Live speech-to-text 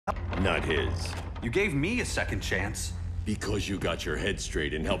not his. You gave me a second chance. Because you got your head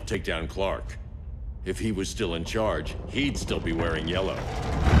straight and helped take down Clark. If he was still in charge, he'd still be wearing yellow.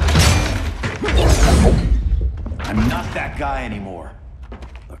 I'm not that guy anymore.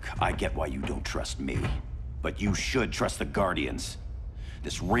 Look, I get why you don't trust me. But you should trust the Guardians.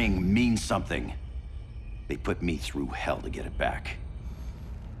 This ring means something. They put me through hell to get it back.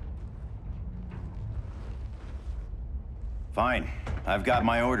 Fine. I've got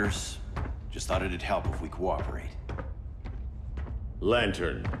my orders. Just thought it'd help if we cooperate.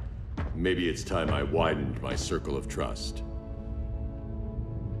 Lantern. Maybe it's time I widened my circle of trust.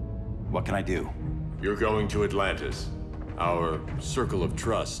 What can I do? You're going to Atlantis. Our circle of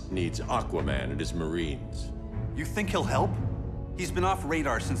trust needs Aquaman and his Marines. You think he'll help? He's been off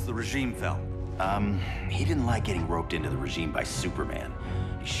radar since the regime fell. He didn't like getting roped into the regime by Superman.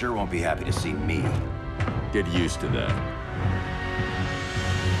 He sure won't be happy to see me. Get used to that.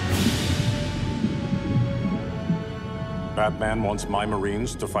 Batman wants my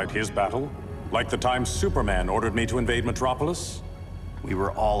Marines to fight his battle? Like the time Superman ordered me to invade Metropolis? We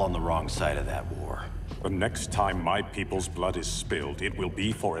were all on the wrong side of that war. The next time my people's blood is spilled, it will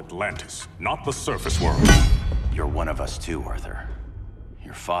be for Atlantis, not the surface world. You're one of us too, Arthur.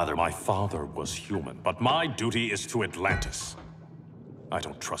 Your father... My father was human, but my duty is to Atlantis. I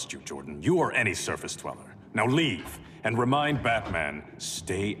don't trust you, Jordan. You or any surface dweller. Now leave, and remind Batman,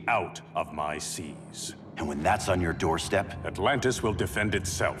 stay out of my seas. And when that's on your doorstep... Atlantis will defend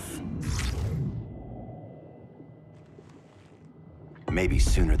itself. Maybe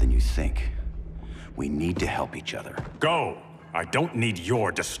sooner than you think. We need to help each other. Go! I don't need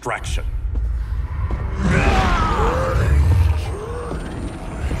your distraction.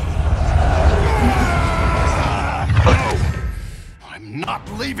 I'm not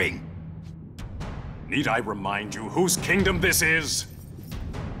leaving! Need I remind you whose kingdom this is?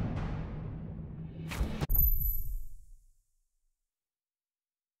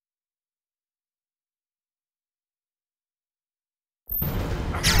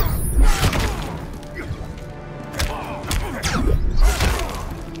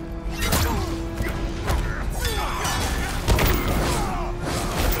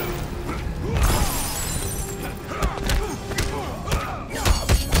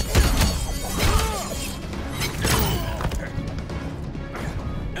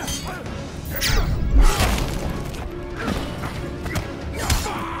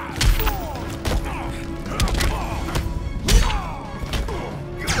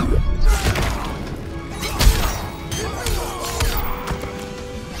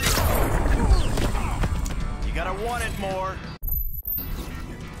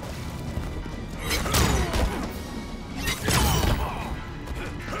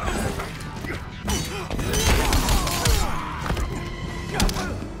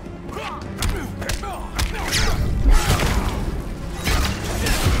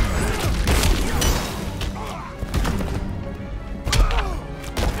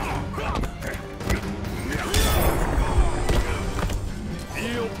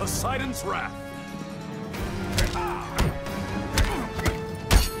 Poseidon's wrath.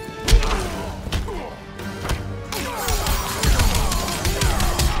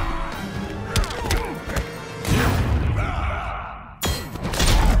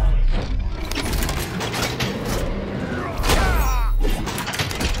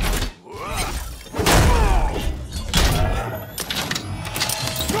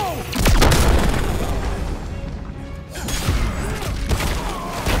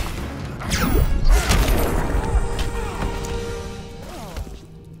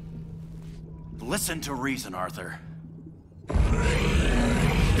 Listen to reason, Arthur.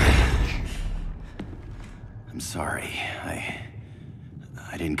 I'm sorry.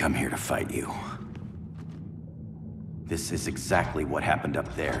 I didn't come here to fight you. This is exactly what happened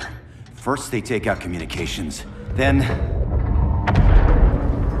up there. First they take out communications, then...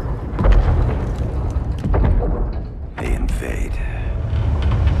 they invade.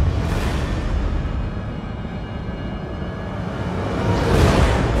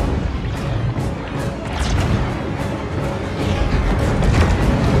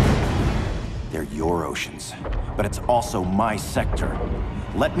 Your oceans, but it's also my sector.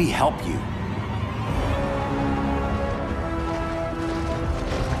 Let me help you.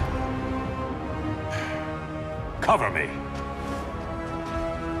 Cover me.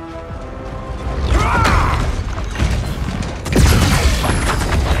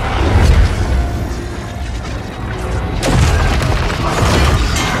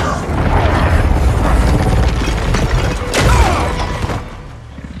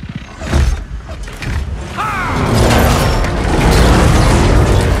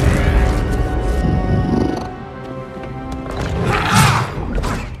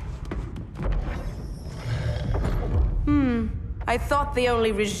 thought the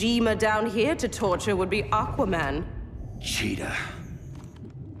only regimer down here to torture would be Aquaman. Cheetah.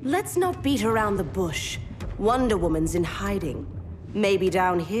 Let's not beat around the bush. Wonder Woman's in hiding. Maybe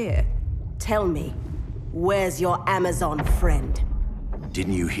down here. Tell me, where's your Amazon friend?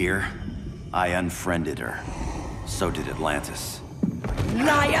 Didn't you hear? I unfriended her. So did Atlantis.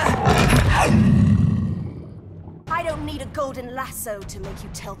 Liar! I don't need a golden lasso to make you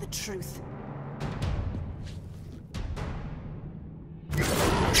tell the truth.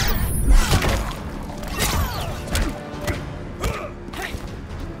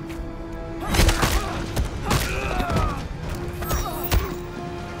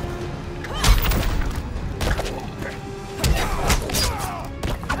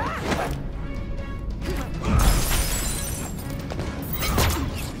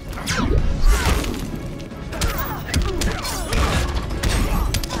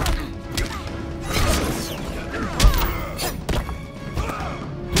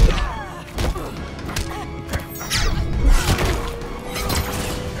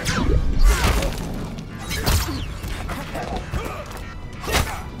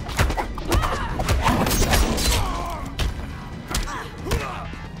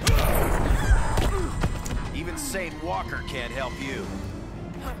 Walker can't help you.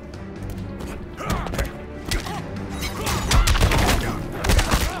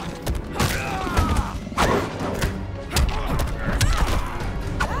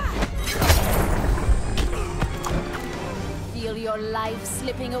 Feel your life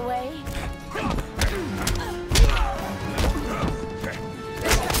slipping away?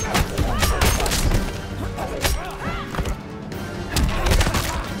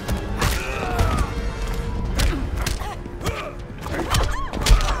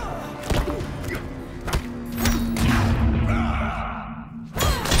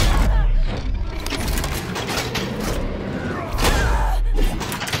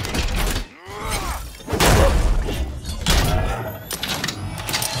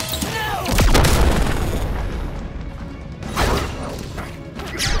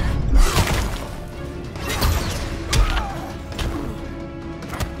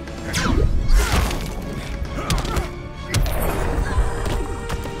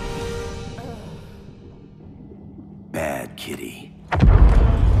 Bad kitty.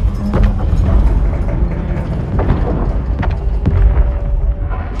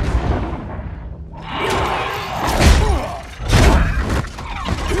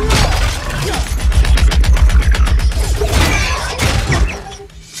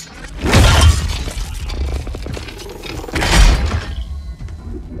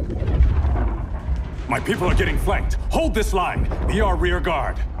 My people are getting flanked. Hold this line. Be our rear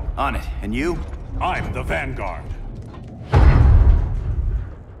guard. On it. And you? I'm the vanguard.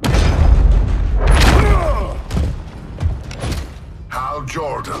 Hal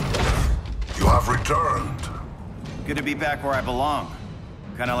Jordan, you have returned. Good to be back where I belong.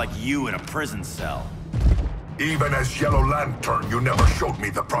 Kinda like you in a prison cell. Even as Yellow Lantern, you never showed me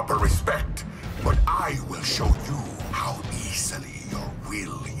the proper respect. But I will show you how easily your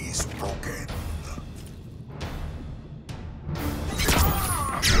will is broken.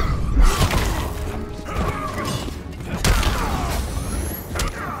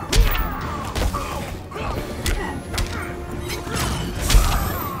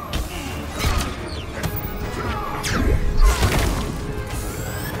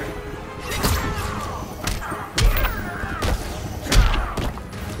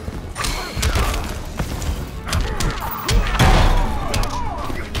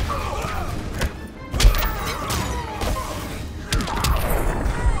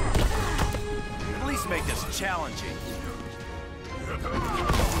 Make this challenging.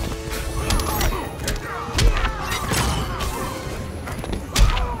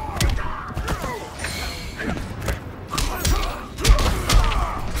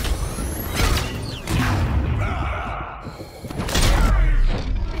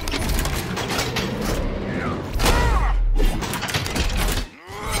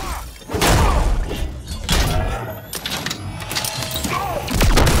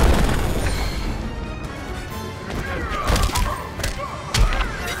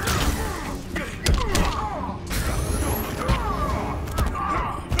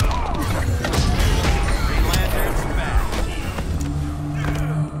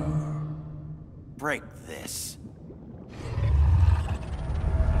 Break this.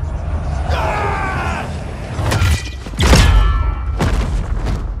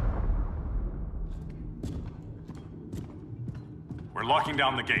 We're locking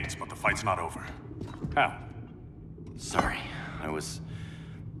down the gates, but the fight's not over. Hal. Sorry, I was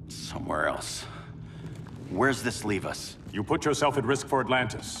somewhere else. Where's this leave us? You put yourself at risk for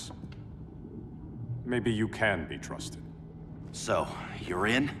Atlantis. Maybe you can be trusted. So, you're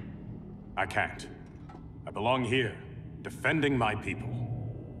in? I can't. I belong here, defending my people.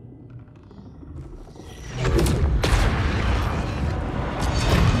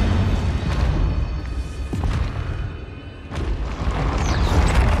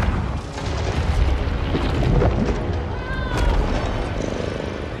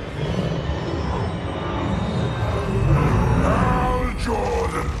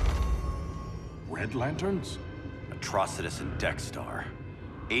 Red Lanterns? Atrocitus and Dexstar.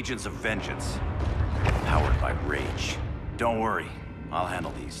 Agents of Vengeance. Powered by rage. Don't worry, I'll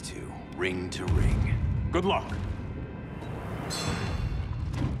handle these two, ring to ring. Good luck.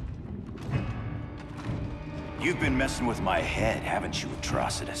 You've been messing with my head, haven't you,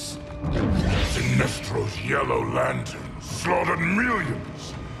 Atrocitus? Sinestro's Yellow Lanterns slaughtered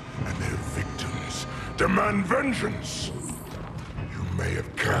millions, and their victims demand vengeance. You may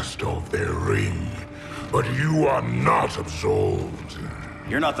have cast off their ring, but you are not absolved.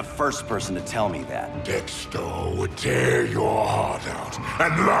 You're not the first person to tell me that. Dexter would tear your heart out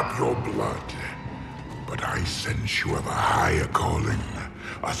and lap your blood. But I sense you have a higher calling.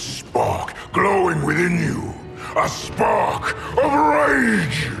 A spark glowing within you. A spark of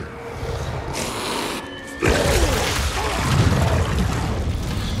rage!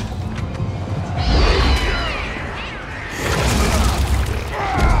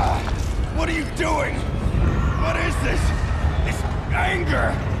 What are you doing? What is this? This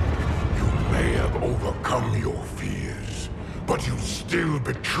anger! You may have overcome your fears, but you still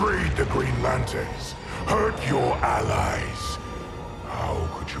betrayed the Green Lanterns, hurt your allies. How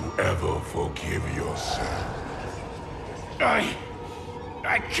could you ever forgive yourself? I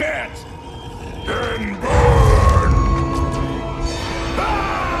can't! Then burn!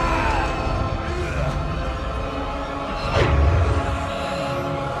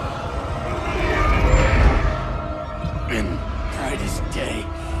 In brightest day,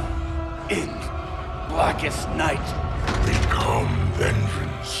 in blackest night. Become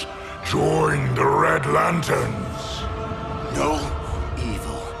vengeance. Join the Red Lanterns. No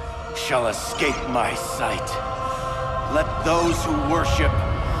evil shall escape my sight. Let those who worship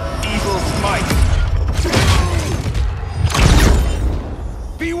evil's might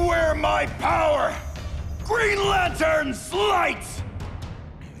beware my power! Green Lantern's light!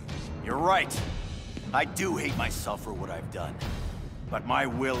 You're right. I do hate myself for what I've done. But my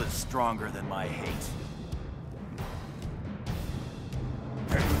will is stronger than my hate.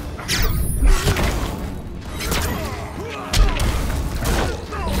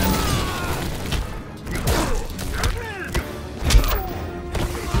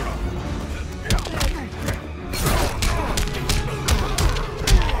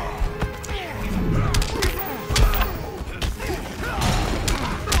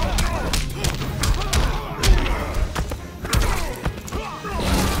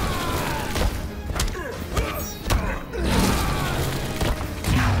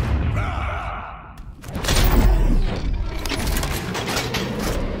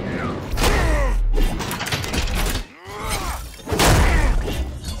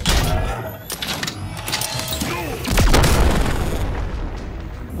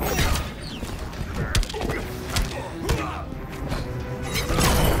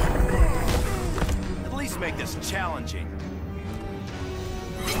 Make this challenging.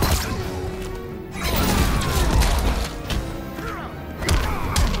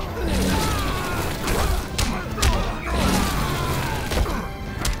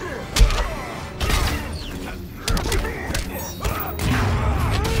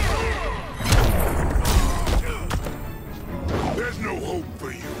 There's no hope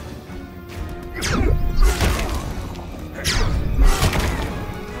for you.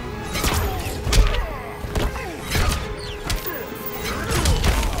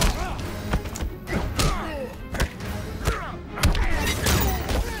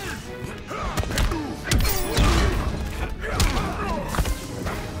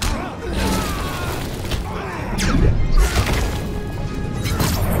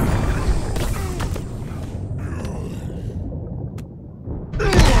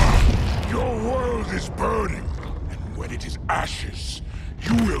 Is burning, and when it is ashes,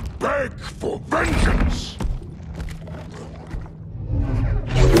 you will beg for vengeance!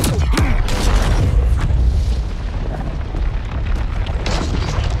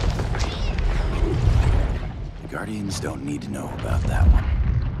 The Guardians don't need to know about that one.